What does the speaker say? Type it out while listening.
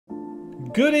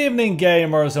Good evening,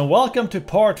 gamers, and welcome to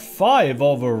part 5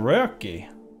 of Röki.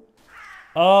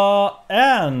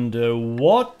 And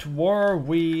what were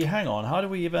we... Hang on, how do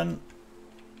we even...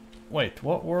 Wait,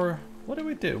 what did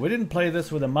we do? We didn't play this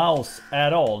with a mouse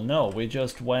at all. No, we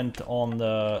just went on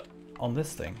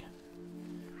this thing.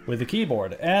 With the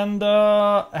keyboard. And,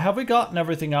 have we gotten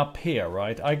everything up here,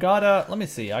 right? I got a... Let me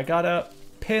see, I got a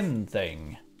pin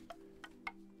thing.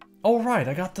 Oh right,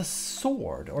 I got the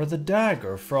sword, or the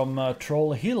dagger from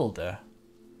Trollhulde.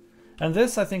 And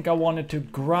this I think I wanted to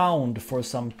ground for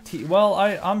some tea. Well,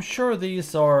 I'm sure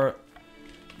these are,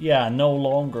 yeah, no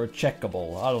longer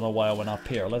checkable. I don't know why I went up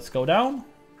here. Let's go down.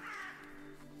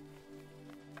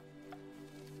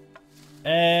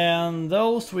 And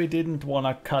those we didn't want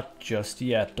to cut just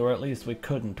yet, or at least we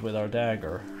couldn't with our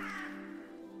dagger.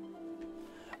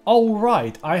 Oh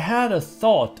right, I had a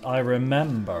thought I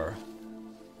remember.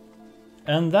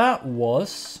 And that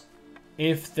was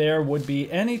if there would be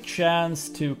any chance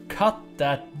to cut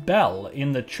that bell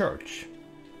in the church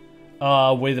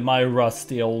with my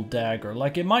rusty old dagger.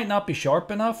 Like, it might not be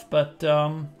sharp enough, but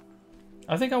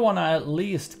I think I want to at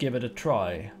least give it a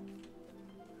try.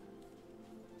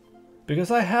 Because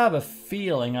I have a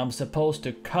feeling I'm supposed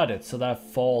to cut it so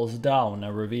that falls down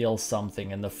and reveals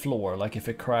something in the floor, like if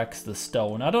it cracks the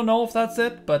stone. I don't know if that's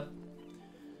it, but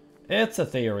it's a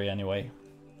theory anyway.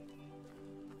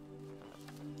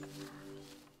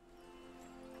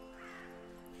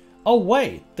 Oh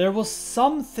wait, there was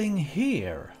something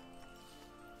here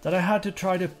that I had to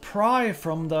try to pry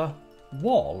from the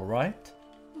wall, right?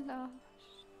 Lars.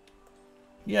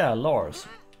 Yeah, Lars.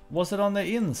 Was it on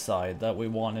the inside that we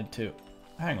wanted to...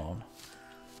 Hang on.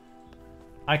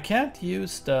 I can't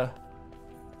use the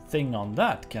thing on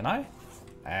that, can I?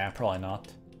 Probably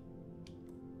not.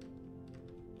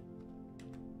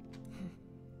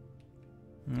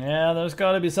 Yeah, there's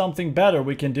gotta be something better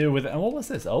we can do with it. And what was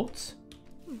this? Oats?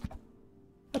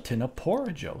 A tin of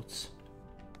porridge oats.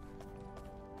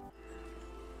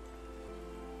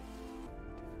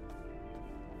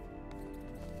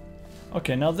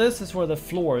 Okay, now this is where the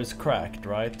floor is cracked,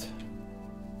 right?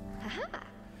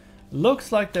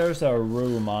 Looks like there's a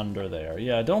room under there.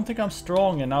 Yeah, I don't think I'm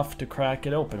strong enough to crack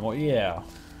it open. Well, yeah.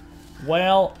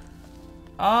 Well,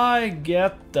 I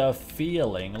get the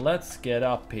feeling. Let's get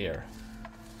up here.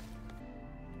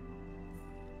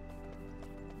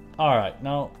 Alright,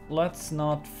 now let's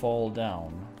not fall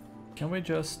down. Can we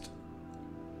just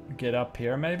get up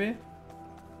here maybe?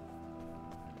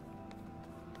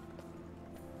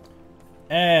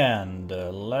 And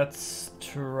let's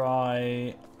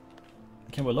try...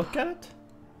 Can we look at it?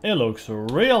 It looks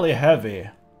really heavy.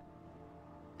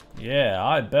 Yeah,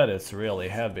 I bet it's really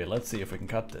heavy. Let's see if we can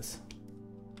cut this.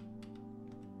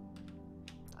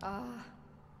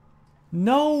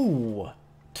 No!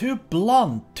 Too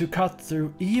blunt to cut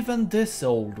through even this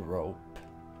old rope.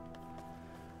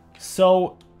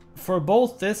 So, for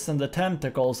both this and the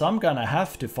tentacles, I'm gonna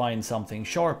have to find something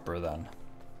sharper then.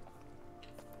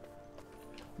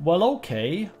 Well,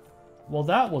 okay. Well,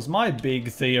 that was my big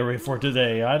theory for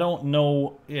today. I don't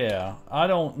know... Yeah, I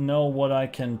don't know what I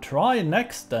can try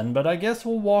next then, but I guess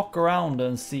we'll walk around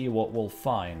and see what we'll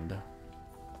find.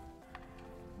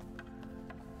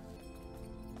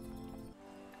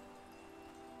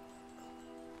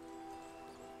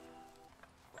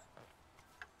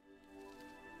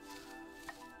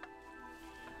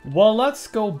 Well, let's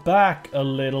go back a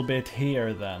little bit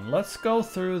here then. Let's go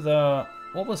through the...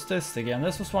 What was this again?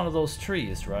 This was one of those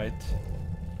trees, right?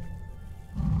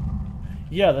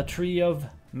 Yeah, the tree of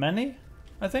many,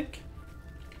 I think.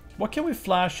 What can we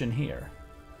flash in here?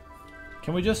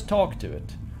 Can we just talk to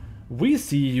it? We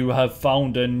see you have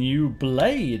found a new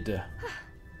blade.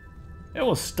 It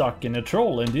was stuck in a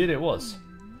troll, indeed it was.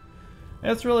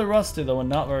 It's really rusty though and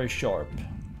not very sharp.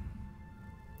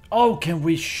 Oh, can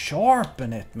we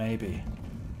sharpen it, maybe?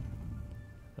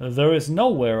 There is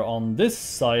nowhere on this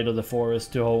side of the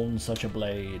forest to own such a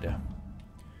blade.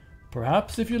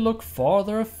 Perhaps if you look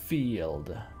farther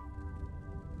afield.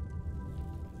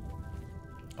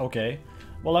 Okay.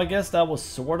 Well, I guess that was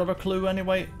sort of a clue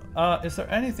anyway. Is there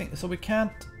anything... So we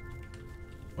can't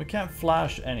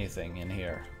flash anything in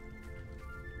here.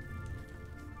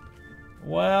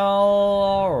 Well,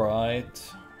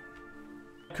 alright.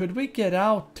 Could we get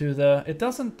out to the... It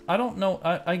doesn't... I don't know.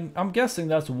 I'm guessing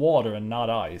that's water and not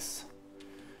ice.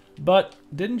 But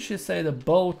didn't she say the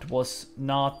boat was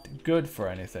not good for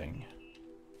anything?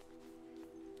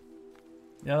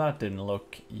 Yeah, that didn't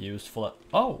look useful.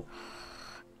 Oh!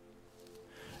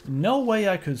 No way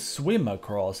I could swim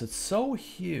across. It's so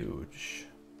huge.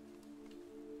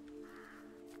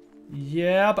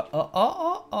 Yeah, but...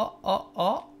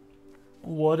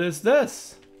 What is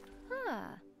this?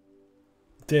 Huh.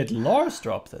 Did Lars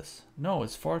drop this? No,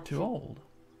 it's far too old.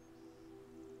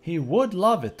 He would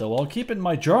love it though. I'll keep it in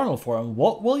my journal for him.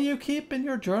 What will you keep in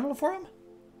your journal for him?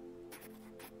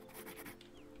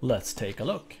 Let's take a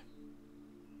look.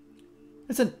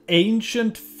 It's an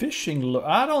ancient fishing lure.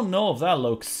 I don't know if that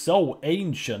looks so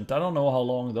ancient. I don't know how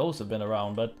long those have been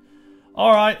around, but...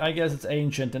 Alright, I guess it's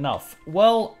ancient enough.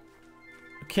 Well,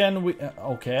 can we...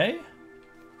 okay.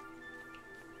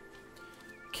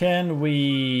 Can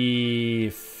we...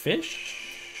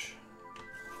 fish?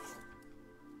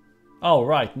 Oh,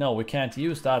 right. No, we can't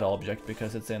use that object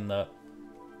because it's in the...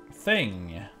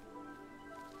 thing.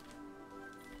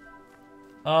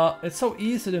 It's so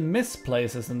easy to miss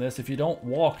places in this if you don't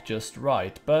walk just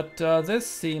right. But this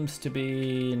seems to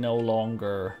be no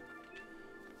longer...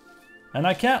 And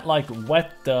I can't like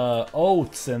wet the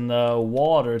oats in the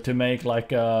water to make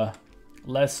like a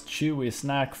less chewy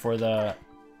snack for the...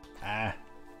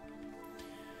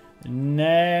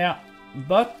 Nah.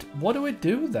 But what do we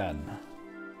do then?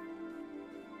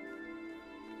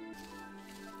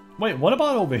 Wait, what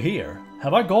about over here?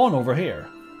 Have I gone over here?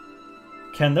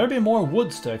 Can there be more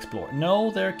woods to explore?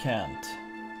 No, there can't.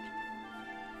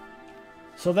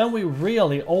 So then we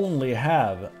really only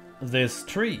have this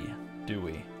tree, do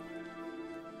we?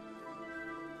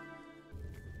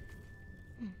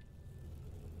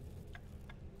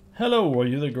 Hello, are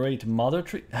you the great mother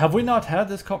tree? Have we not had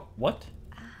this what?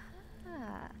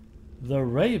 The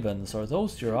ravens, are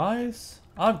those your eyes?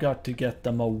 I've got to get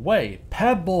them away.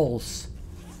 Pebbles!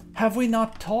 Have we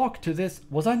not talked to this?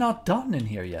 Was I not done in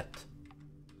here yet?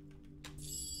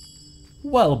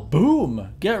 Well,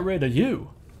 boom! Get rid of you.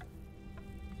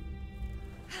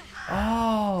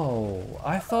 Oh,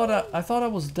 I thought I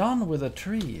was done with the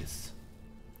trees.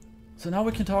 So now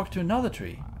we can talk to another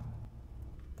tree.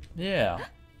 Yeah.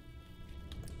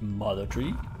 Mother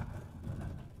tree.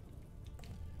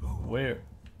 Where?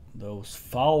 Those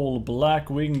foul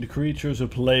black-winged creatures who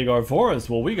plague our forest.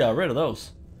 Well, we got rid of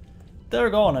those. They're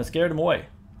gone. I scared them away.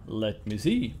 Let me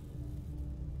see.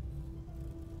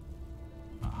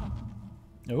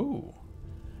 Oh.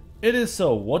 It is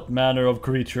so. What manner of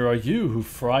creature are you who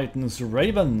frightens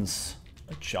ravens?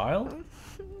 A child?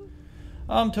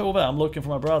 I'm Tove. I'm looking for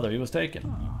my brother. He was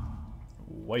taken.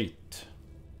 Wait.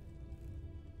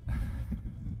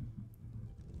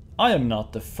 I am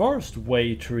not the first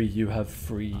way tree you have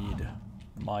freed.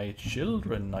 My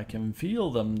children, I can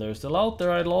feel them. They're still out there.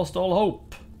 I lost all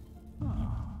hope.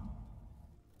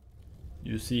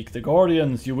 You seek the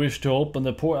guardians. You wish to open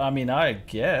the port. I mean, I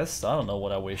guess. I don't know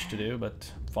what I wish to do,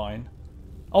 but fine.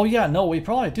 Oh yeah, no, we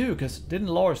probably do, because didn't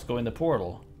Lars go in the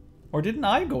portal? Or didn't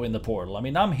I go in the portal? I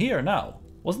mean, I'm here now.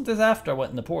 Wasn't this after I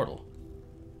went in the portal?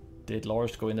 Did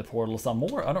Lars go in the portal some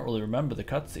more? I don't really remember the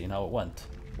cutscene, how it went.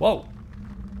 Whoa.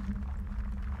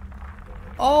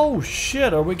 Oh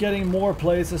shit, are we getting more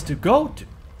places to go to?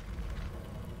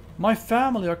 My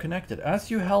family are connected.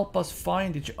 As you help us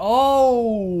find each...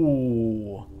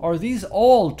 Oh! Are these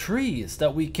all trees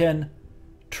that we can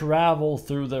travel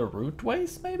through the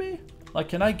routeways, maybe? Like,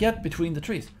 can I get between the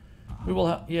trees? We will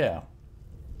have... Yeah.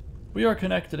 We are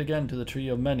connected again to the Tree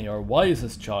of Many, our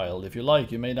wisest child. If you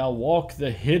like, you may now walk the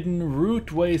hidden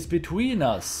routeways between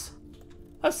us.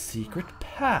 A secret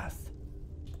path.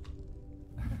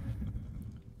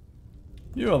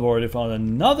 You have already found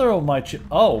another of my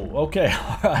oh, okay,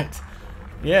 alright.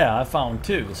 Yeah, I found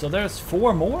 2. So there's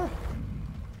 4 more?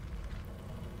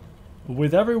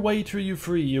 With every waiter you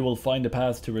free, you will find a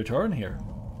path to return here.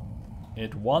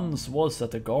 It once was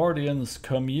that the guardians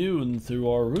communed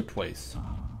through our routeways.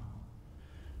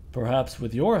 Perhaps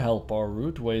with your help, our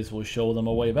routeways will show them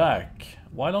a way back.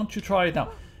 Why don't you try it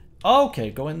now?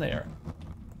 Okay, go in there.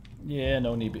 Yeah,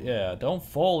 no need. Yeah, don't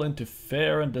fall into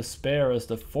fear and despair as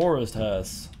the forest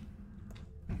has.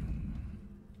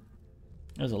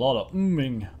 There's a lot of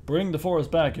umming. Bring the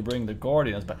forest back, you bring the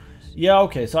guardians back. Yeah,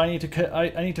 okay, so I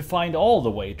need to find all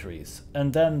the way trees.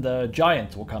 And then the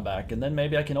giants will come back. And then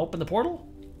maybe I can open the portal?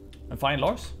 And find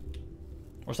Lars?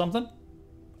 Or something?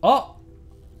 Oh!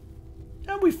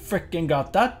 And we frickin'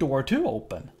 got that door too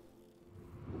open.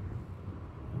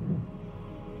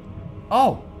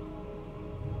 Oh!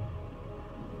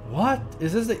 What?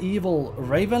 Is this the evil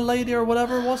raven lady or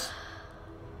whatever it was?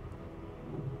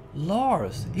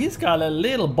 Lars, he's got a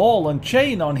little ball and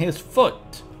chain on his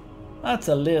foot. That's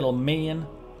a little mean.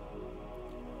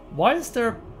 Why is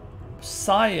there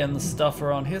science stuff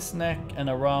around his neck and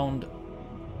around...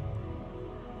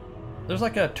 There's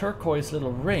like a turquoise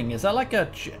little ring. Is that like a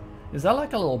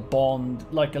little bond,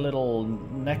 like a little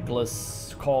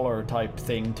necklace collar type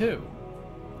thing too?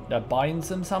 That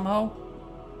binds him somehow?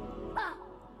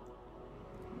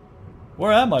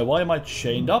 Where am I? Why am I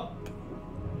chained up?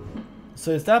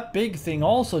 So is that big thing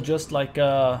also just like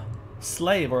a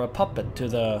slave or a puppet to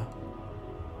the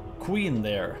queen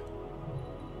there?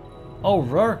 Oh,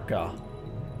 Röki.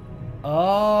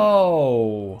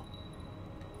 Oh.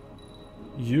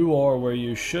 You are where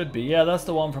you should be. Yeah, that's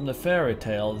the one from the fairy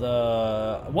tale.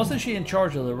 Wasn't she in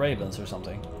charge of the ravens or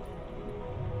something?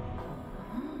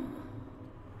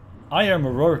 I am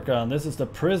Röki, and this is the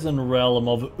prison realm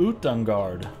of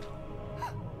Utangard.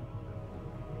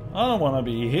 I don't want to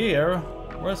be here.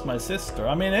 Where's my sister?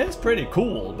 I mean, it's pretty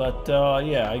cool, but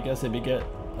yeah, I guess it'd get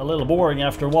a little boring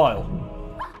after a while.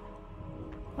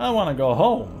 I want to go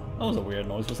home. That was a weird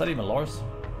noise. Was that even Lars?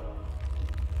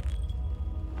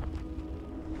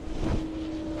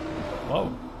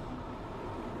 Whoa.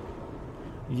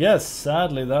 Yes,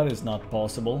 sadly that is not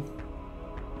possible.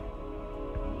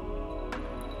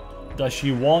 Does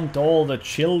she want all the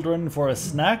children for a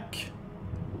snack?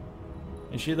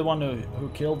 Is she the one who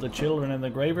killed the children in the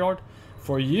graveyard?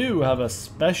 For you have a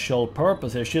special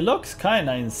purpose here. She looks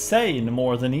kinda insane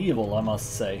more than evil, I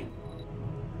must say.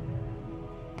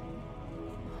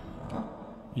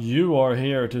 You are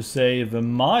here to save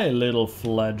my little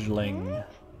fledgling.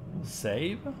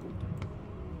 Save?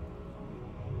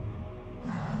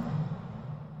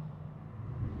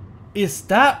 Is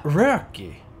that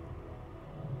Röki?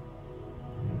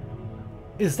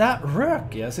 Is that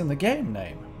Röki as in the game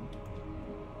name?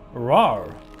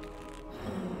 Rar.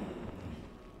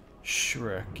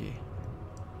 Röki.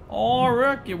 Oh,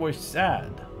 Röki was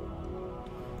sad.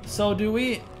 So do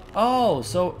we... Oh,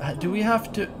 so do we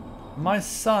have to... My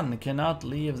son cannot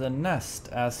leave the nest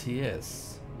as he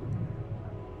is.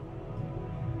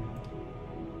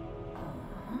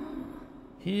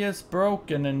 He is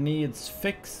broken and needs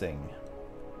fixing.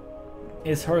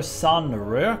 Is her son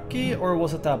Röki, or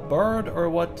was it that bird, or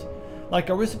what? Like,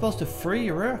 are we supposed to free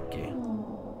Röki?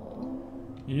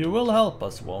 You will help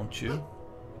us, won't you?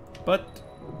 But...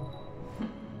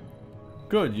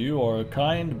 Good, you are a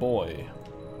kind boy.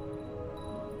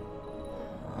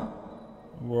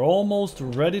 We're almost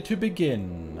ready to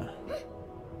begin.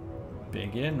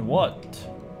 Begin what?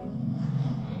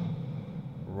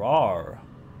 Rar.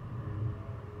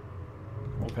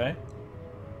 Okay.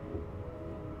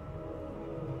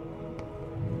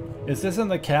 Is this in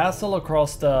the castle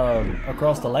across the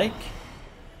lake?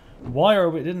 Why are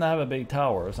we... Didn't have a big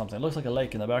tower or something. It looks like a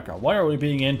lake in the background. Why are we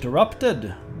being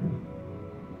interrupted?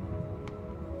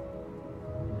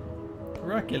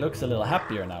 Röki looks a little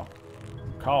happier now.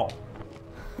 Call.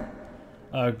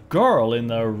 A girl in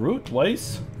the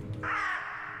rootways.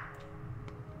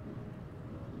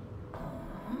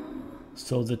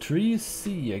 So the trees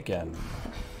see again.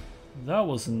 That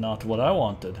was not what I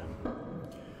wanted.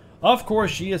 Of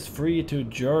course, she is free to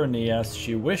journey as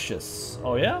she wishes.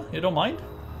 Oh yeah? You don't mind?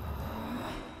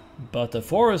 But the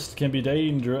forest can be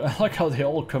dangerous. I like how they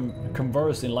all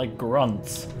converse in like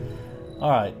grunts.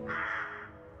 Alright.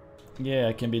 Yeah,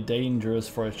 it can be dangerous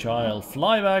for a child.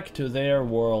 Fly back to their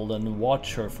world and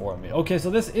watch her for me. Okay, so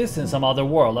this is in some other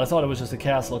world. I thought it was just a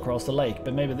castle across the lake,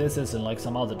 but maybe this is in like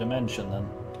some other dimension then.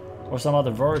 Or some other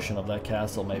version of that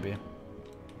castle, maybe.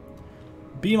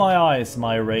 Be my eyes,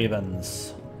 my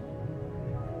ravens.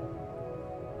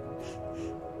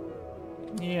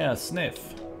 Yeah,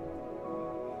 sniff.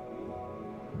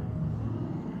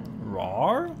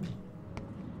 Rar?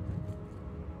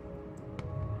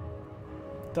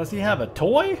 Does he have a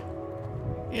toy?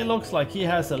 It looks like he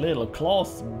has a little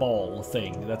cloth ball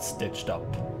thing that's stitched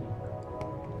up.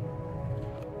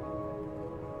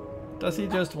 Does he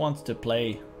just want to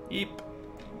play? Eep.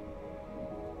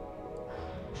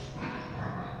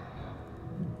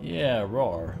 Yeah,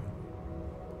 Rar.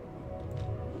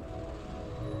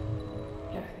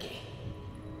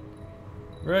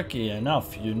 Röki,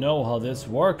 enough. You know how this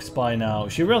works by now.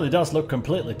 She really does look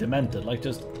completely demented, like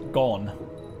just gone.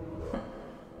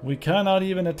 We cannot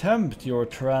even attempt your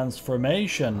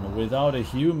transformation without a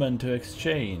human to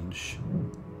exchange.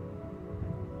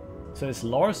 So is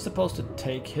Lars supposed to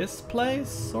take his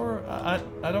place? Or I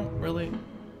don't really...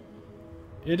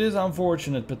 It is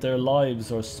unfortunate, but their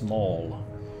lives are small.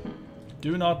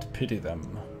 Do not pity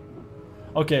them.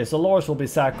 Okay, so Lars will be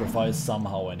sacrificed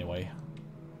somehow anyway.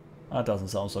 That doesn't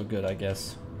sound so good, I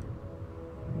guess.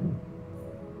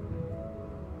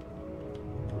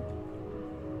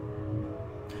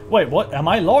 Wait, what? Am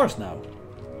I Lars now?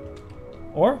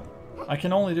 Or? I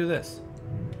can only do this.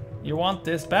 You want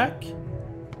this back?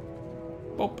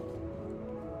 Boop.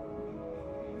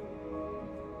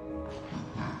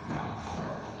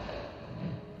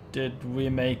 Did we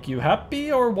make you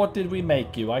happy, or what did we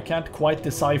make you? I can't quite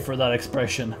decipher that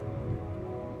expression.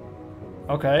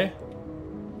 Okay.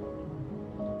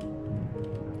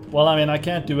 Well, I mean, I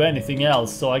can't do anything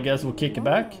else, so I guess we'll kick it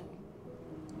back.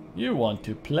 You want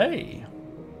to play?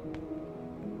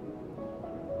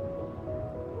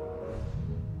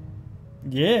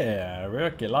 Yeah,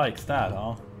 Röki likes that,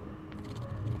 huh?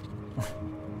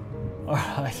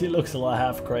 Alright, he looks a lot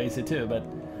half crazy too, but...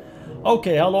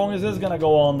 Okay, how long is this gonna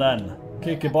go on then?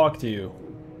 Kick it back to you.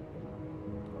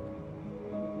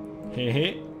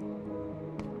 Hehe.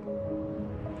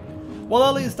 Well,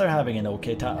 at least they're having an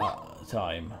okay time.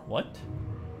 What?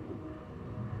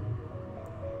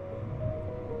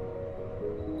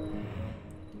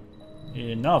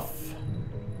 Enough.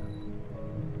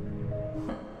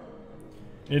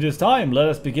 It is time. Let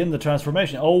us begin the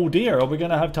transformation. Oh dear, are we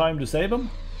gonna have time to save him?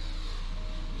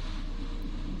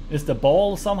 Is the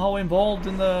ball somehow involved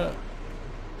in the...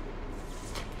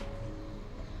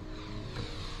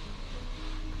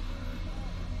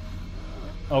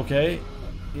 Okay.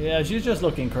 Yeah, she's just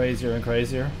looking crazier and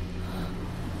crazier.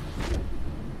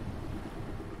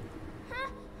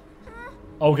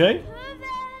 Okay.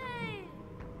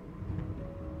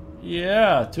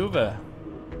 Yeah, Tuve.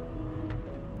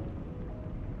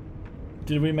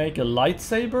 Did we make a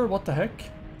lightsaber? What the heck?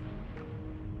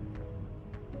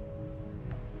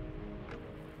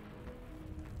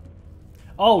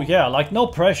 Oh yeah, like no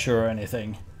pressure or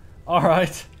anything.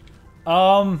 Alright.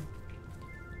 Well,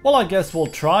 I guess we'll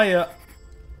try a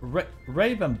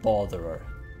Raven Botherer.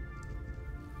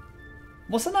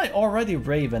 Wasn't I already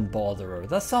Raven Botherer?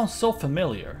 That sounds so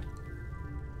familiar.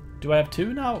 Do I have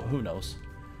two now? Who knows?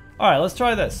 Alright, let's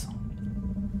try this.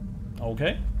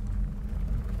 Okay.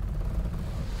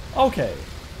 Okay.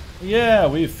 Yeah,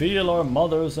 we feel our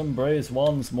mother's embrace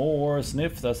once more.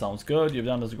 Sniff, that sounds good. You've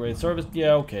done us a great service.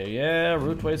 Yeah, okay. Yeah,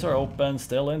 routeways are open.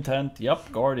 Still intent.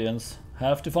 Yup, Guardians.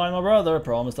 Have to find my brother.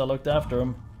 Promised I looked after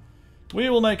him. We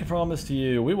will make a promise to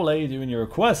you. We will aid you in your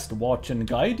quest. Watch and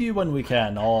guide you when we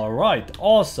can. Alright,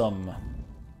 awesome.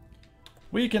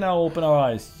 We can now open our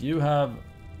eyes. You have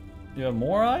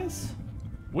more eyes?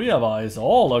 We have eyes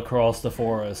all across the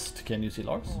forest. Can you see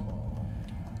Lars?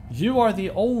 You are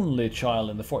the only child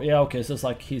in the forest. Yeah, okay, so it's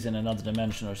like he's in another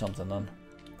dimension or something then.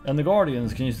 And the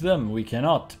Guardians, can you see them? We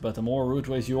cannot, but the more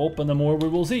routeways you open, the more we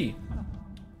will see.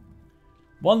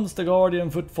 Once the Guardian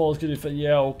footfalls could be...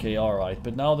 Yeah, okay, alright.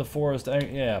 But now the forest...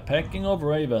 yeah, pecking of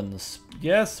ravens.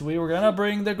 Yes, we were gonna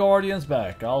bring the Guardians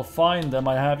back. I'll find them.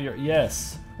 I have your...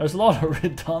 Yes. There's a lot of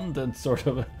redundant sort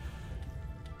of...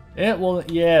 It will...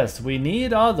 Yes, we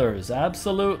need others.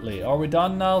 Absolutely. Are we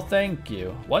done now? Thank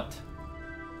you. What?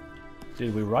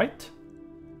 Did we write?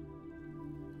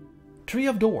 Tree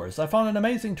of Doors. I found an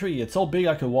amazing tree. It's so big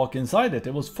I could walk inside it.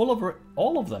 It was full of...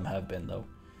 All of them have been, though.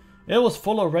 It was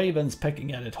full of ravens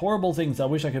pecking at it. Horrible things. I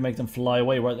wish I could make them fly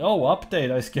away. Oh,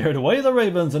 update. I scared away the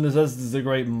ravens and it says this is a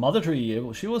great mother tree.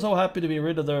 She was so happy to be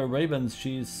rid of the ravens.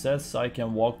 She says I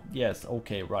can walk. Yes,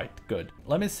 okay, right. Good.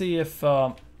 Let me see if...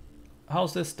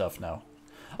 how's this stuff now?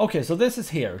 Okay, so this is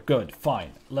here. Good,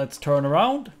 fine. Let's turn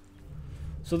around.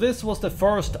 So this was the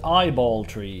first eyeball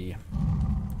tree.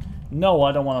 No,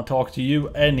 I don't want to talk to you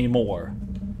anymore.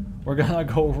 We're gonna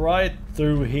go right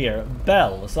through here.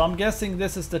 Bell. So I'm guessing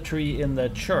this is the tree in the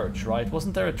church, right?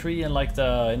 Wasn't there a tree in like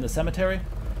in the cemetery?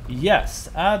 Yes,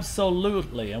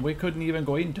 absolutely. And we couldn't even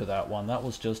go into that one. That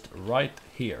was just right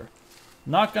here.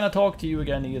 Not gonna talk to you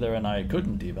again either, and I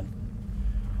couldn't even.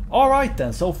 Alright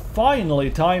then, so finally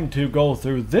time to go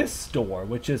through this door,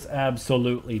 which is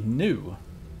absolutely new.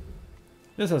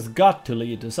 This has got to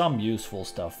lead to some useful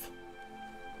stuff.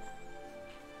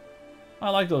 I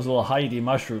like those little Heidi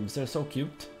mushrooms, they're so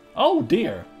cute. Oh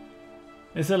dear!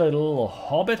 Is it a little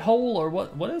hobbit hole or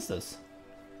what is this?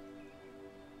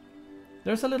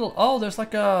 There's a little, oh, there's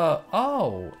like a,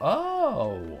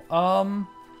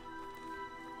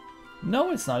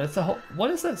 no it's not, it's a what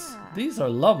is this? These are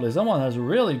lovely, someone has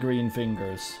really green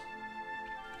fingers.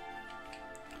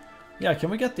 Yeah, can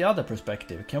we get the other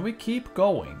perspective? Can we keep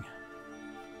going?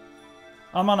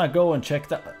 I'm gonna go and check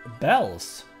the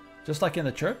bells, just like in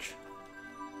the church.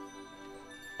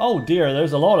 Oh dear,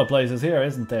 there's a lot of places here,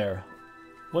 isn't there?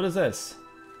 What is this?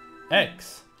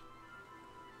 X.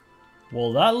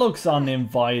 Well, that looks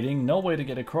uninviting. No way to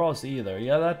get across either.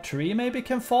 Yeah, that tree maybe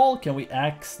can fall. Can we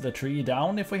axe the tree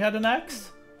down if we had an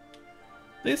axe?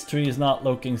 This tree is not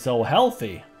looking so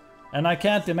healthy. And I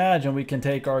can't imagine we can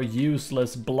take our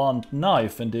useless blunt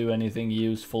knife and do anything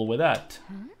useful with that.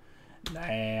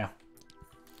 Nah.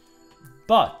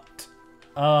 But...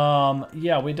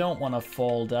 yeah, we don't want to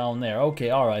fall down there.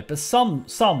 Okay, alright, but some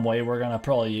way we're gonna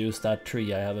probably use that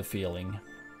tree, I have a feeling.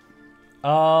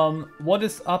 What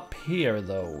is up here,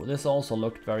 though? This also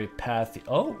looked very pathy.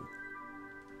 Oh!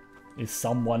 Is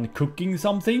someone cooking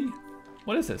something?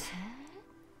 What is this?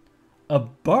 A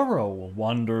burrow.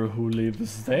 Wonder who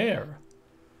lives there.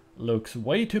 Looks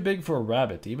way too big for a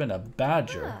rabbit, even a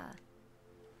badger.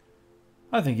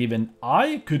 I think even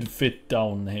I could fit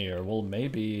down here. Well,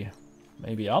 maybe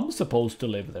I'm supposed to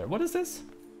live there. What is this?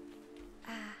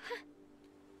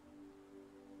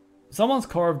 Someone's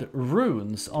carved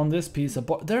runes on this piece of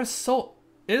board. They're so...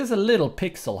 It is a little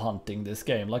pixel hunting, this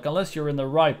game. Like, unless you're in the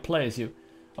right place, you...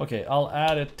 Okay, I'll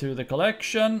add it to the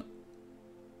collection.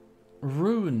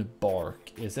 Rune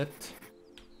bark, is it?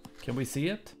 Can we see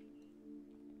it?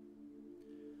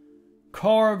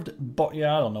 Carved bark.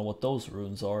 Yeah, I don't know what those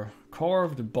runes are.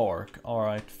 Carved bark.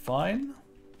 Alright, fine.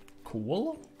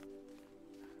 Cool.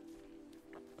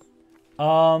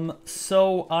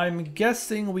 So I'm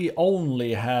guessing we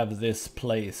only have this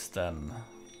place then.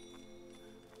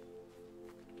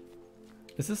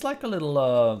 Is this like a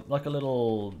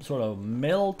little sort of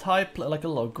mill type, like a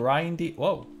little grindy?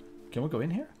 Whoa, can we go in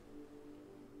here?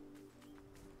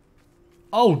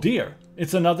 Oh dear,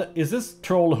 it's another. Is this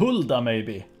Trollhulde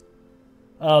maybe?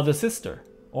 The sister,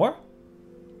 or?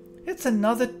 It's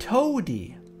another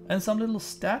toady. And some little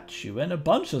statue, and a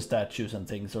bunch of statues and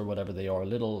things, or whatever they are,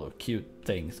 little cute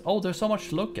things. Oh, there's so much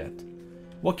to look at.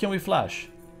 What can we flash?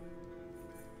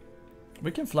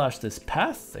 We can flash this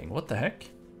path thing, what the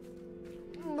heck?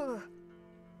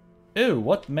 Ew,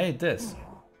 what made this?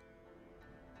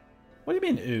 What do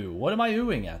you mean, ew? What am I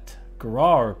oohing at?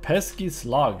 Grar, pesky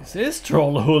slugs. Is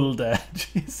Trollhulde?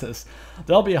 Jesus.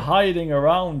 They'll be hiding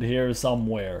around here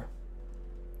somewhere.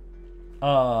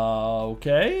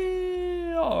 Okay.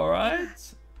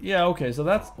 Alright. Yeah, okay, so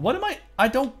that's... What am I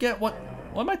don't get what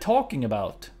am I talking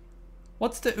about?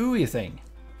 What's the ooey thing?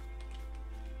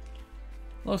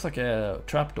 Looks like a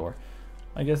trapdoor.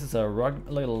 I guess it's a rug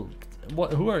little...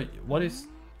 What? Who are... What is...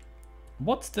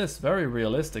 What's this very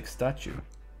realistic statue?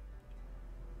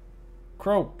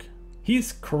 Croak.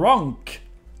 He's crunk.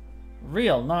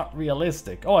 Real, not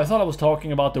realistic. Oh, I thought I was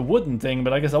talking about the wooden thing,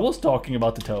 but I guess I was talking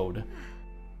about the toad.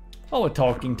 Oh, a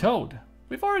talking toad.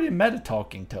 We've already met a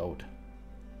talking toad.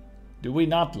 Do we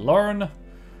not learn?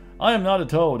 I am not a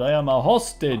toad, I am a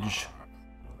hostage.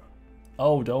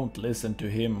 Oh, don't listen to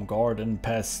him, garden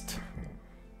pest.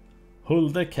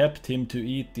 Hulde kept him to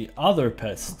eat the other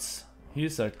pests.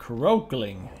 He's a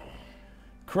croakling.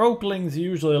 Croaklings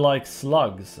usually like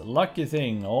slugs. Lucky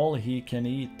thing, all he can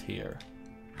eat here.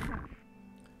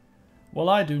 Well,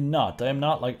 I do not. I am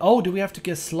not like... Oh, do we have to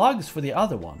get slugs for the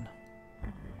other one?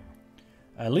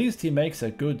 At least he makes a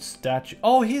good statue.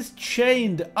 Oh, he's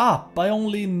chained up. I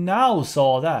only now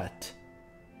saw that.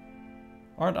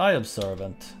 Aren't I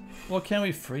observant? Well, can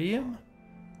we free him?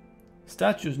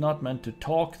 Statue's not meant to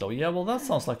talk, though. Yeah, well, that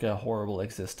sounds like a horrible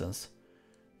existence.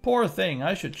 Poor thing.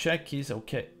 I should check he's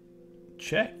okay.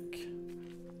 Check?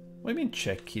 What do you mean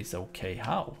check he's okay?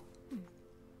 How?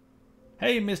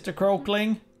 Hey, Mr.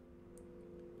 Croakling.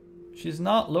 She's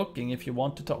not looking if you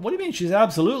want to talk. What do you mean she's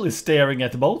absolutely staring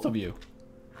at both of you?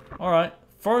 Alright,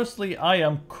 firstly, I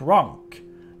am Kronk,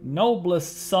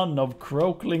 noblest son of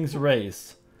Croakling's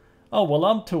race. Oh, well,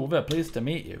 I'm Tove, pleased to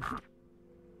meet you.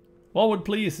 What would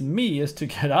please me is to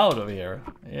get out of here.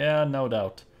 Yeah, no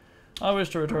doubt. I wish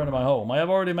to return to my home. I have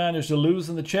already managed to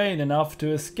loosen the chain enough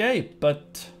to escape,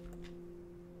 but...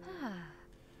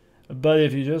 But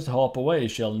if you just hop away,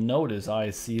 she'll notice I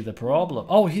see the problem.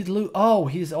 Oh,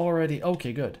 he's already...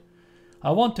 Okay, good. I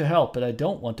want to help, but I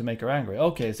don't want to make her angry.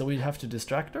 Okay, so we have to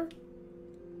distract her?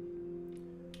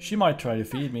 She might try to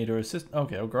feed me to her sister.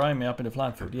 Okay, or grind me up into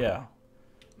plant food, yeah.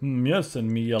 Yes, and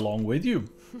me along with you.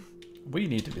 We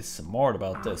need to be smart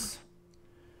about this.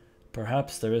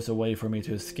 Perhaps there is a way for me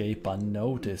to escape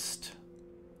unnoticed.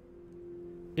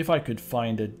 If I could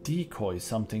find a decoy,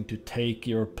 something to take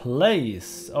your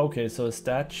place. Okay, so a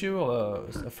statue,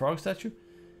 a frog statue?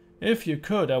 If you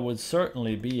could, I would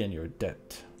certainly be in your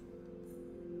debt.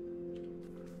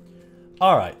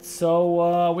 Alright,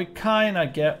 so we kinda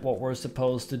get what we're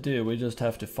supposed to do. We just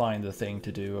have to find the thing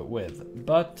to do it with.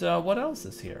 But what else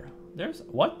is here? There's...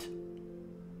 What?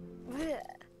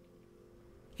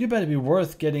 You better be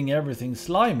worth getting everything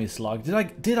slimy, slug.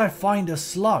 Did I find a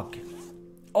slug?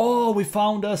 Oh, we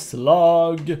found a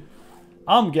slug.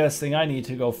 I'm guessing I need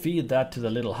to go feed that to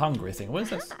the little hungry thing. What is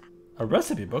this? A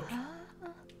recipe book?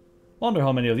 Wonder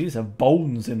how many of these have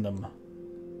bones in them.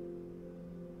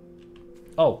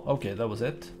 Oh, okay, that was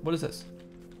it. What is this?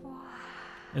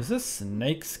 Is this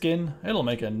snake skin? It'll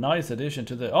make a nice addition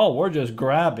to the... Oh, we're just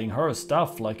grabbing her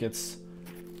stuff like it's...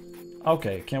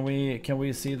 Okay, can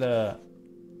we see the...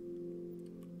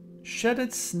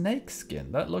 Shedded snake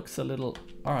skin? That looks a little...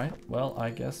 Alright, well, I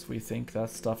guess we think that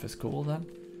stuff is cool then.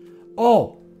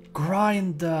 Oh!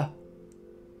 Grind the...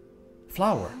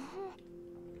 flour.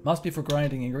 Must be for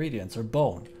grinding ingredients or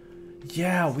bone.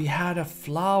 Yeah, we had a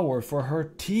flour for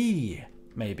her tea.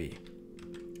 Maybe.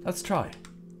 Let's try.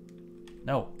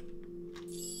 No.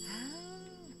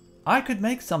 I could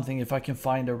make something if I can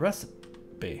find a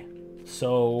recipe.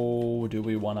 So, do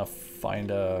we want to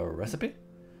find a recipe?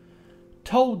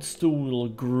 Toadstool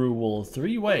gruel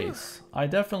 3 ways. I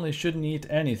definitely shouldn't eat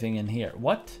anything in here.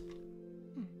 What?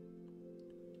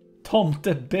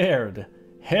 Tomtebeard.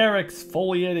 Hair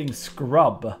exfoliating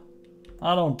scrub.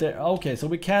 I don't dare. Okay, so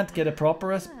we can't get a proper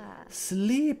recipe.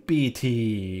 Sleepy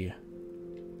tea.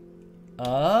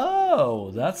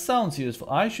 Oh, that sounds useful.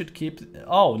 I should keep...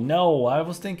 Oh, no. I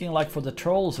was thinking like for the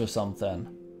trolls or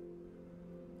something.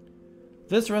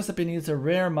 This recipe needs a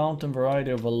rare mountain variety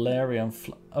of valerian,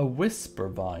 a whisper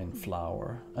vine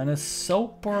flower, and a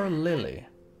soper lily.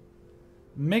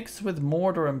 Mix with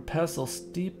mortar and pestle,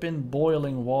 steep in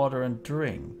boiling water and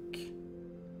drink.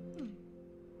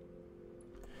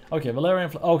 Okay,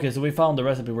 valerian okay, so we found the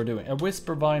recipe we're doing. A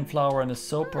whisper vine flower and a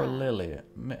soper lily.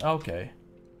 Okay.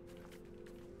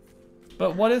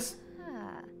 But what is...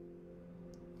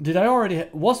 Did I already...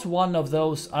 Was one of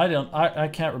those... I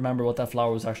can't remember what that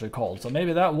flower was actually called. So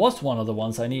maybe that was one of the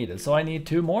ones I needed. So I need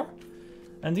 2 more.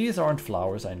 And these aren't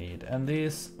flowers I need. And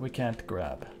these we can't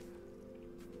grab.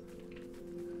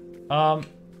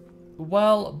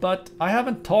 Well, but I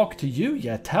haven't talked to you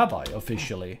yet, have I,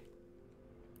 officially?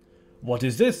 What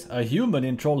is this? A human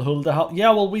in Trollhulde house? Yeah,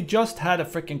 well, we just had a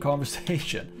freaking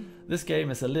conversation. This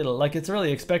game is a little... Like, it's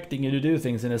really expecting you to do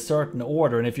things in a certain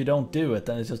order, and if you don't do it,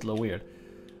 then it's just a little weird.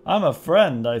 I'm a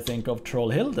friend, I think, of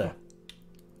Trollhulde.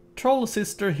 Troll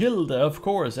sister Hilde, of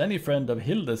course. Any friend of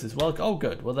Hilde's is welcome. Oh,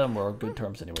 good. Well, then we're on good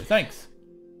terms anyway. Thanks.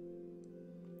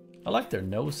 I like their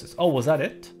noses. Oh, was that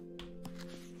it?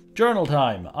 Journal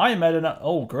time. I met an...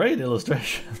 Oh, great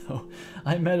illustration, though.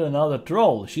 I met another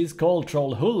troll. She's called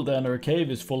Trollhulde, and her cave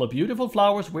is full of beautiful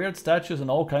flowers, weird statues, and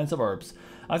all kinds of herbs.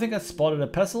 I think I spotted a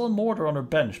pestle and mortar on her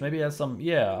bench. Maybe it has some...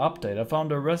 Yeah, update. I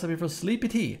found a recipe for sleepy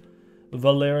tea.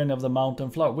 Valerian of the mountain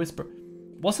flower. Whisper...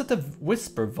 Was it the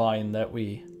whisper vine that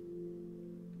we...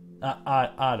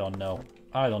 I don't know.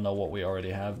 I don't know what we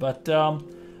already have. But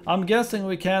I'm guessing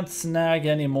we can't snag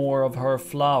any more of her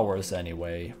flowers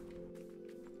anyway.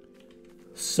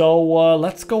 So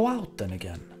let's go out then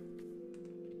again.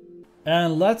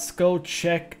 And let's go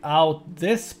check out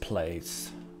this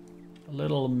place. A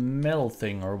little mill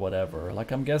thing or whatever.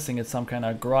 Like, I'm guessing it's some kind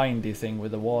of grindy thing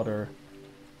with the water.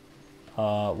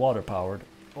 Water powered.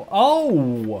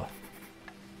 Oh!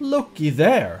 Looky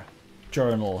there.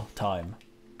 Journal time.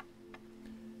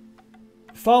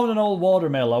 Found an old water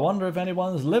mill. I wonder if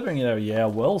anyone's living there. Yeah,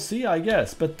 we'll see, I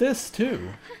guess. But this too.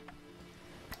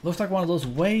 Looks like one of those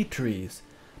way trees.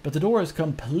 But the door is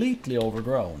completely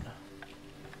overgrown.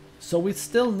 So we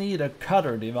still need a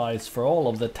cutter device for all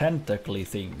of the tentacly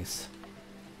things.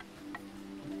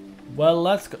 Well,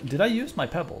 let's go. Did I use my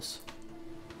pebbles?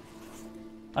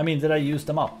 I mean, did I use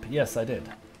them up? Yes, I did.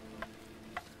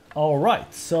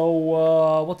 Alright, so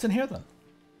what's in here then?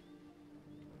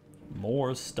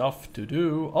 More stuff to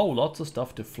do. Oh, lots of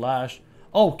stuff to flash.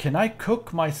 Oh, can I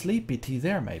cook my sleepy tea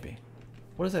there maybe?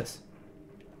 What is this?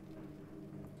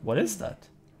 What is that?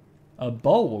 A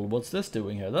bowl? What's this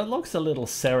doing here? That looks a little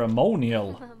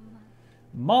ceremonial.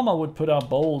 Mama would put out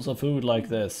bowls of food like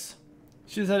this.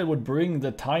 She said it would bring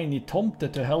the tiny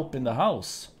tomte to help in the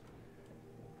house.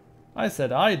 I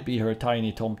said I'd be her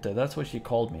tiny tomte. That's what she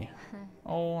called me.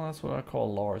 Oh, that's what I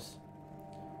call Lars.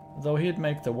 Though he'd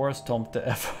make the worst tomte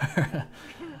ever.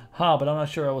 Ha, but I'm not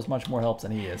sure I was much more help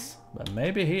than he is. But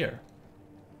maybe here.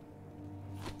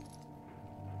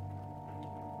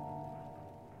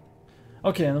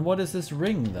 Okay, and what is this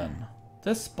ring then?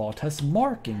 This spot has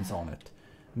markings on it.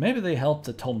 Maybe they helped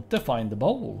the tomte find the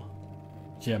bowl.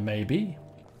 Yeah, maybe.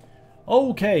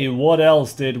 Okay, what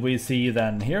else did we see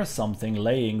then? Here's something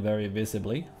laying very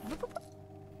visibly.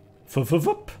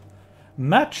 F-f-f-f.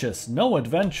 Matches. No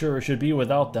adventurer should be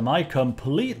without them. I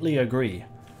completely agree.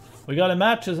 We got a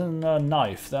matches and a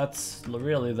knife. That's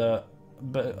really the...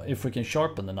 if we can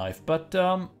sharpen the knife. But,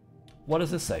 what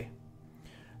does this say?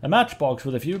 A matchbox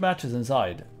with a few matches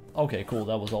inside. Okay, cool.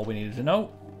 That was all we needed to know,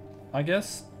 I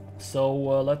guess. So,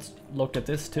 let's look at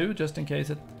this too, just in case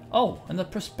it... Oh, and the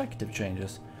perspective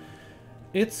changes.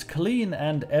 It's clean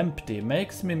and empty.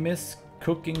 Makes me miss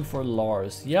cooking for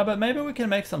Lars. Yeah, but maybe we can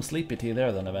make some sleepy tea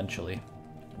there then eventually.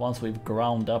 Once we've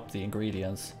ground up the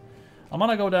ingredients. I'm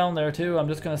gonna go down there too. I'm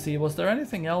just gonna see, was there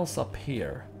anything else up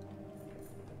here?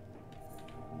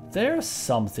 There's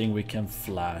something we can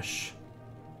flash.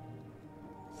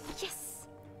 Yes.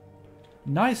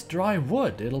 Nice dry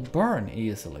wood. It'll burn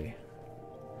easily.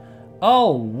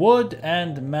 Oh, wood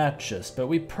and matches, but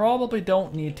we probably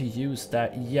don't need to use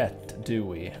that yet, do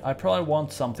we? I probably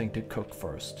want something to cook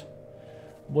first.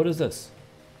 What is this?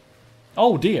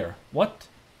 Oh dear, what?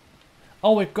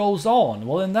 Oh, it goes on.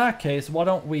 Well, in that case, why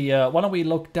don't we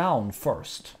look down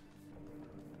first?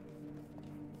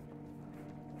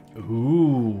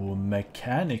 Ooh,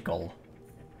 mechanical.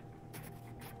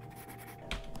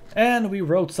 And we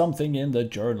wrote something in the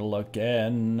journal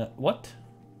again. What?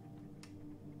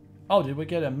 Oh, did we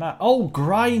get a map? Oh,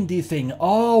 grindy thing.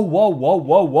 Oh, whoa, whoa,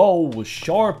 whoa, whoa.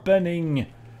 Sharpening.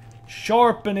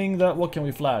 Sharpening the... What can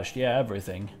we flash? Yeah,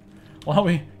 everything. Well,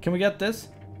 can we get this?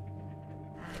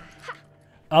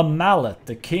 A mallet,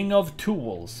 the king of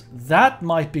tools. That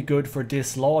might be good for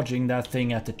dislodging that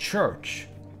thing at the church.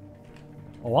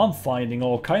 Oh, I'm finding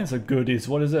all kinds of goodies.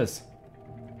 What is this?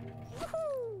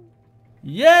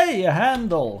 Yay, a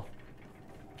handle!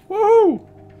 Woohoo!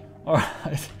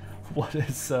 Alright, what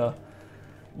is the...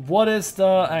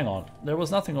 Hang on, there was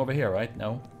nothing over here, right?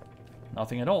 No,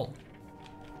 nothing at all.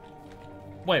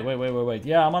 Wait.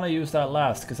 Yeah, I'm gonna use that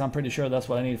last, because I'm pretty sure that's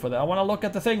what I need for that. I want to look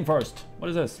at the thing first. What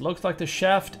is this? Looks like the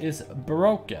shaft is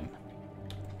broken.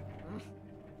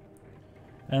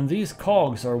 And these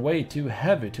cogs are way too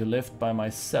heavy to lift by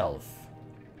myself.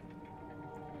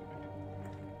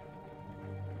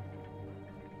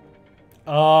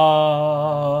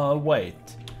 Wait.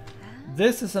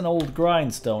 This is an old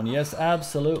grindstone. Yes,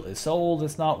 absolutely. So old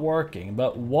it's not working.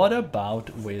 But what about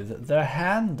with the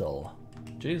handle?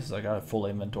 Jesus, I got a full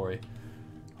inventory.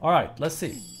 Alright, let's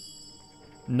see.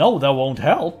 No, that won't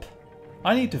help.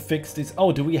 I need to fix this.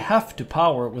 Oh, do we have to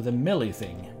power it with a melee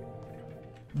thing?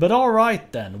 But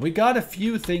alright then. We got a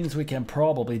few things we can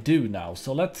probably do now.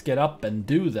 So let's get up and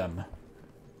do them.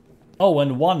 Oh,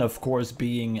 and one, of course,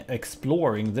 being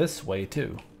exploring this way,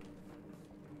 too.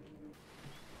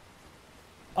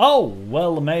 Oh,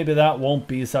 well, maybe that won't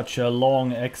be such a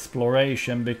long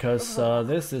exploration, because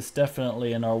this is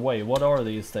definitely in our way. What are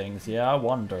these things? Yeah, I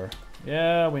wonder.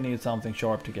 Yeah, we need something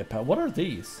sharp to get past. What are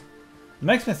these? It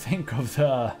makes me think of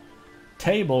the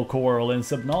table coral in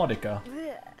Subnautica.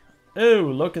 Oh,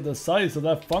 look at the size of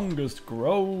that fungus.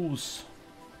 Gross.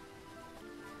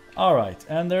 Alright,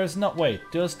 and there's no... Wait,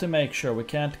 just to make sure, we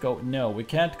can't go... No, we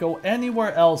can't go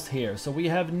anywhere else here. So we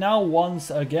have now once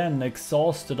again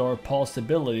exhausted our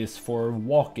possibilities for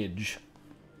walkage.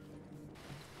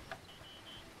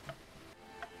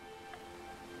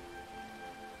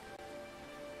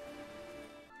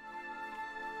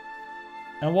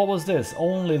 And what was this?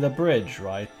 Only the bridge,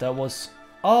 right? That was...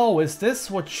 Oh, is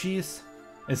this what she's...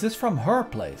 Is this from her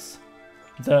place?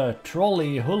 The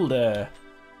Trollhulde.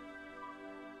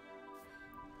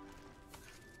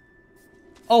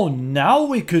 Oh, now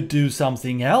we could do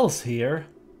something else here.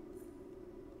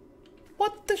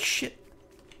 What the shit?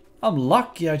 I'm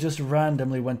lucky I just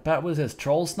randomly went back. What is this?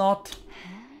 Troll's knot?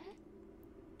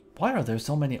 Why are there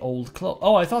so many old clothes?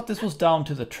 Oh, I thought this was down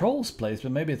to the troll's place,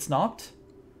 but maybe it's not.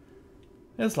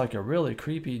 It's like a really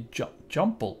creepy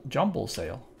jumble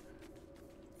sale.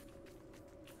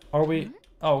 Are we...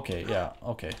 Oh, okay, yeah,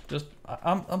 okay. Just...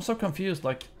 I'm so confused,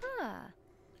 like...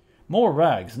 More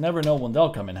rags. Never know when they'll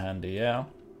come in handy, yeah.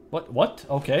 What?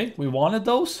 Okay, we wanted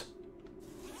those?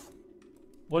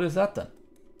 What is that then?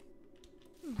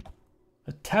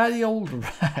 A tatty old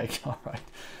rag, alright.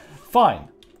 Fine.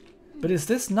 But is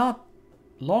this not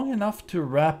long enough to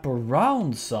wrap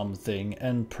around something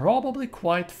and probably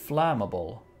quite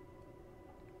flammable?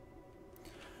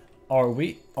 Are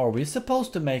we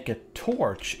supposed to make a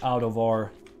torch out of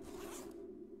our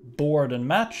board and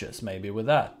matches, maybe, with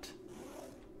that?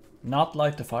 Not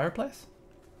light the fireplace?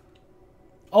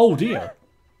 Oh dear!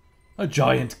 A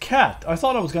giant cat! I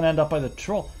thought I was gonna end up by the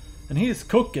troll. And he's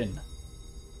cooking.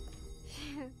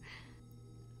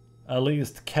 At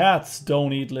least cats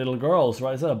don't eat little girls,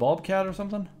 right? Is that a bobcat or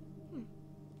something?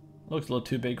 Looks a little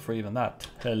too big for even that.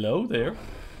 Hello there.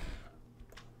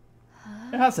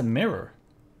 It has a mirror.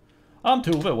 I'm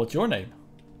Tuve, what's your name?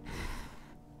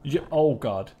 Oh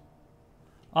god.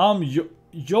 I'm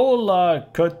Yola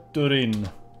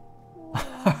Kuturin.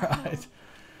 Alright.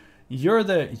 You're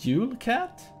the Yule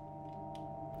cat?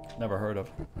 Never heard of.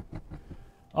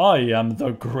 I am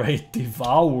the great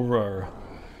devourer.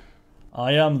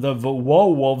 I am the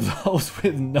woe of those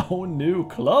with no new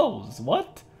clothes.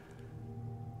 What?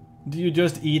 Do you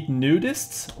just eat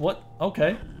nudists? What?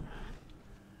 Okay.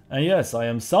 And yes, I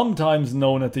am sometimes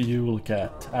known as the Yule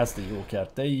cat.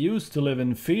 They used to live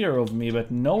in fear of me, but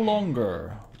no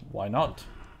longer. Why not?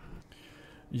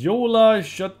 Yola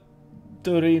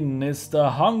Shaturin is the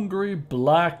hungry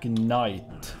black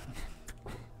night.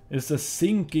 Is the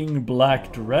sinking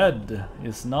black dread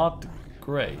is not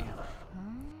grey.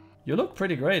 You look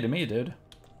pretty grey to me, dude.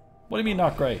 What do you mean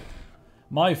not grey?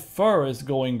 My fur is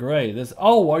going grey. This.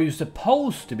 Oh, are you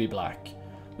supposed to be black?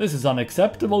 This is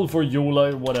unacceptable for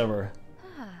Yula, whatever.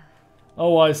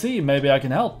 Oh, I see. Maybe I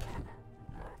can help.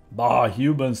 Bah,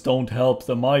 humans don't help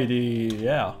the mighty.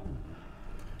 Yeah.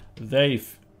 They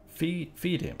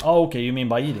feed him. Oh, okay, you mean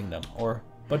by eating them. Or,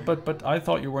 but I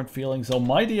thought you weren't feeling so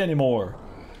mighty anymore.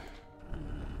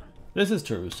 This is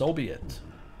true, so be it.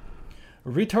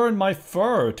 Return my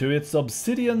fur to its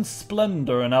obsidian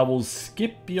splendor and I will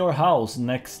skip your house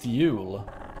next Yule.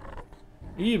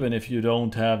 Even if you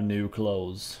don't have new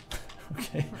clothes.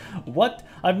 Okay, what?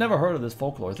 I've never heard of this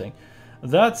folklore thing.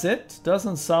 That's it?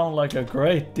 Doesn't sound like a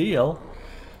great deal.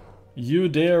 You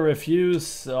dare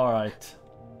refuse? Alright.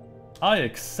 I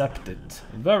accept it.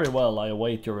 Very well, I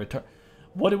await your return.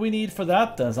 What do we need for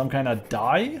that then? Some kind of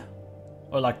dye?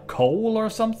 Or like coal or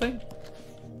something?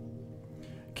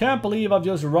 Can't believe I've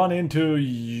just run into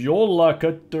Yola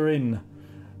Kutterin.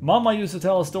 Mama used to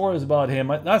tell stories about him.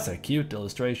 That's a cute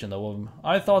illustration though of him.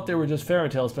 I thought they were just fairy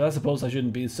tales, but I suppose I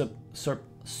shouldn't be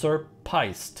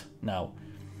surprised now.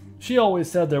 She always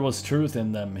said there was truth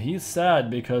in them. He's sad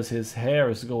because his hair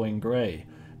is going grey.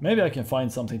 Maybe I can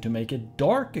find something to make it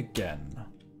dark again.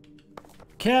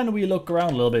 Can we look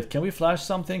around a little bit? Can we flash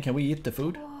something? Can we eat the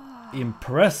food?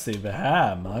 Impressive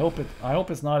ham. I hope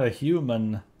it's not a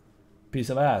human piece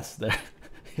of ass there.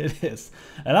 It is.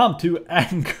 And I'm too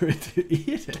angry to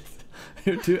eat it.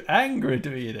 You're too angry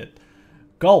to eat it.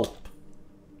 Gulp.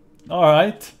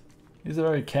 Alright. He's a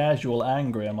very casual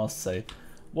angry, I must say.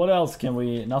 What else can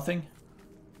we... Nothing?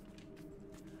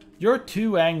 You're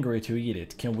too angry to eat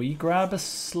it. Can we grab a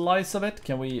slice of it?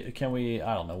 Can we...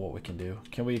 I don't know what we can do.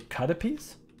 Can we cut a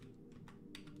piece?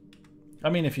 I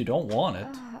mean, if you don't want it.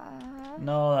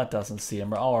 No, that doesn't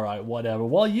seem... Alright, whatever.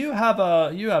 Well, you have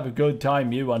a good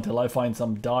time, you, until I find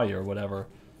some dye or whatever.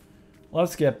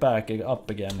 Let's get back up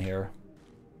again here.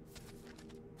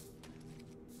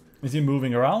 Is he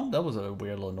moving around? That was a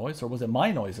weird little noise. Or was it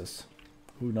my noises?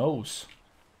 Who knows?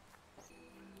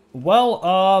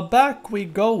 Well, back we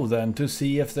go then to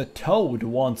see if the toad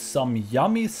wants some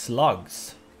yummy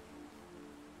slugs.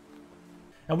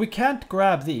 And we can't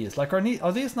grab these. Like,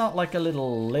 are these not like a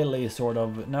little lily sort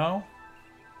of... No?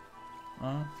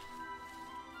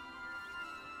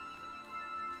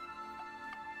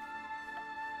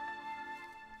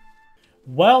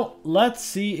 Well, let's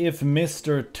see if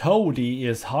Mr. Toady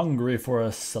is hungry for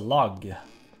a slug.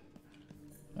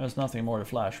 There's nothing more to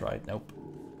flash, right? Nope.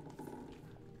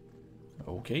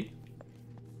 Okay.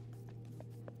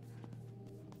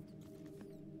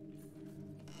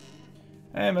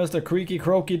 Hey, Mr. Creaky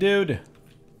Croaky dude.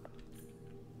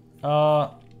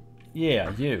 Yeah,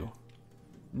 you.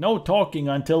 No talking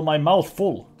until my mouth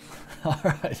full.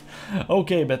 Alright.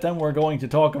 Okay, but then we're going to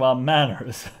talk about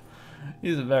manners.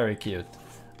 He's very cute.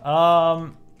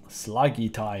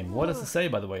 Sluggy time. What does it say,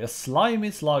 by the way? A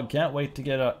slimy slug. Can't wait to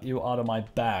get you out of my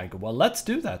bag. Well, let's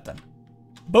do that then.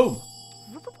 Boom.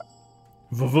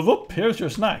 Whoop, here's your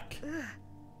snack.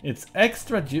 It's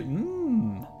extra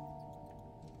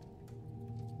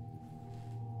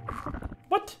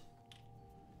What?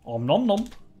 Om nom nom.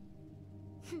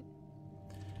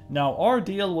 Now, our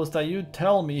deal was that you'd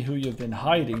tell me who you've been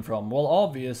hiding from. Well,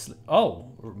 obviously... Oh,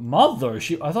 mother!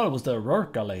 I thought it was the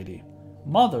Röki lady.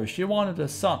 Mother, she wanted a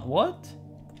son. What?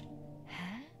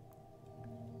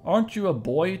 Aren't you a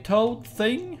boy toad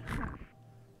thing?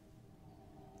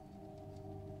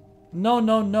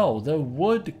 No. The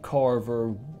wood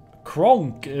carver...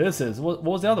 Kronk, this is... What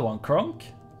was the other one? Kronk?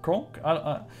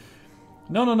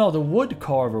 No. The wood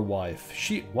carver wife.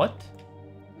 She... What?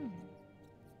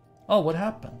 Oh, what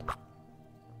happened?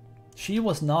 She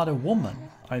was not a woman.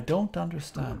 I don't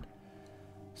understand.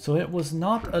 So it was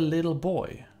not a little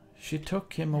boy. She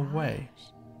took him away.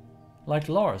 Like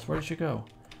Lars, where did she go?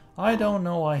 I don't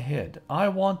know, I hid. I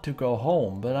want to go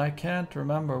home, but I can't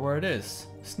remember where it is.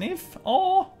 Sniff?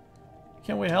 Oh!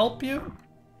 Can we help you?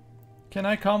 Can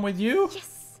I come with you?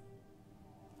 Yes!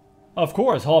 Of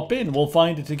course, hop in, we'll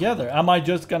find it together. Am I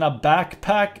just gonna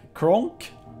backpack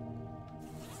Kronk?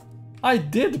 I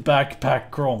did backpack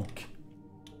Kronk.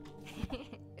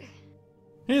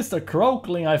 He's the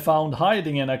croakling I found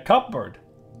hiding in a cupboard.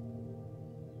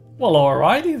 Well,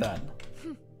 alrighty then.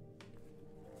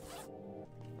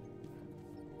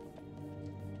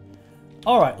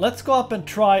 Alright, let's go up and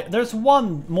try. There's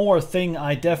one more thing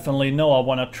I definitely know I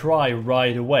want to try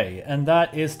right away. And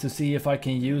that is to see if I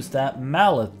can use that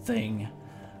mallet thing.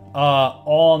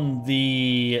 On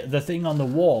the thing on the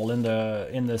wall in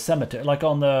the cemetery, like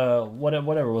on the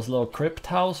whatever it was, a little crypt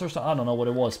house or something. I don't know what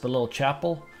it was, but a little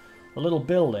chapel, a little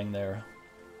building there.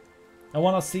 I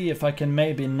want to see if I can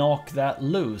maybe knock that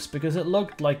loose, because it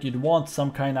looked like you'd want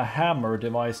some kind of hammer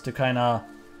device to kind of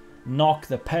knock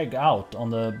the peg out on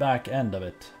the back end of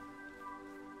it.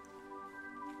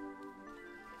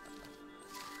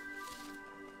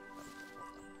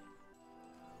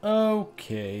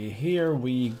 Okay, here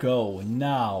we go.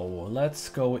 Now, let's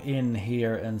go in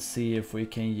here and see if we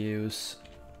can use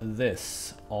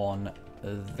this on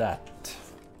that.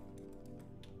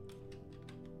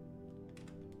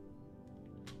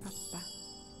 Papa.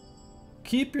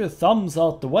 Keep your thumbs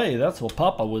out the way, that's what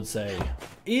Papa would say.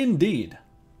 Indeed.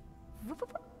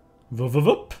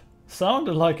 Vup.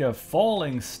 Sounded like a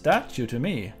falling statue to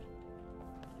me.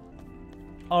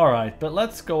 Alright, but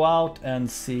let's go out and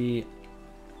see.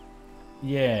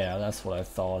 Yeah, that's what I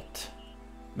thought.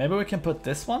 Maybe we can put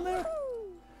this one there?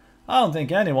 I don't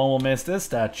think anyone will miss this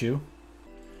statue.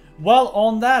 Well,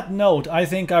 on that note, I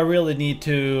think I really need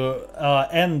to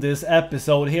end this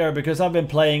episode here, because I've been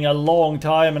playing a long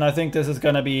time and I think this is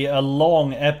gonna be a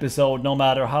long episode no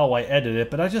matter how I edit it.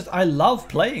 But I love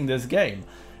playing this game.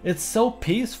 It's so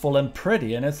peaceful and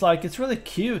pretty, and it's like, it's really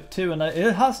cute too, and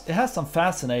it has some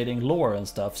fascinating lore and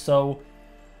stuff. So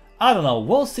I don't know,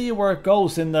 we'll see where it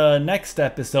goes in the next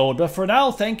episode. But for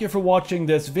now, thank you for watching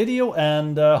this video,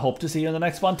 and hope to see you in the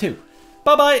next one too.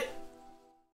 Bye bye!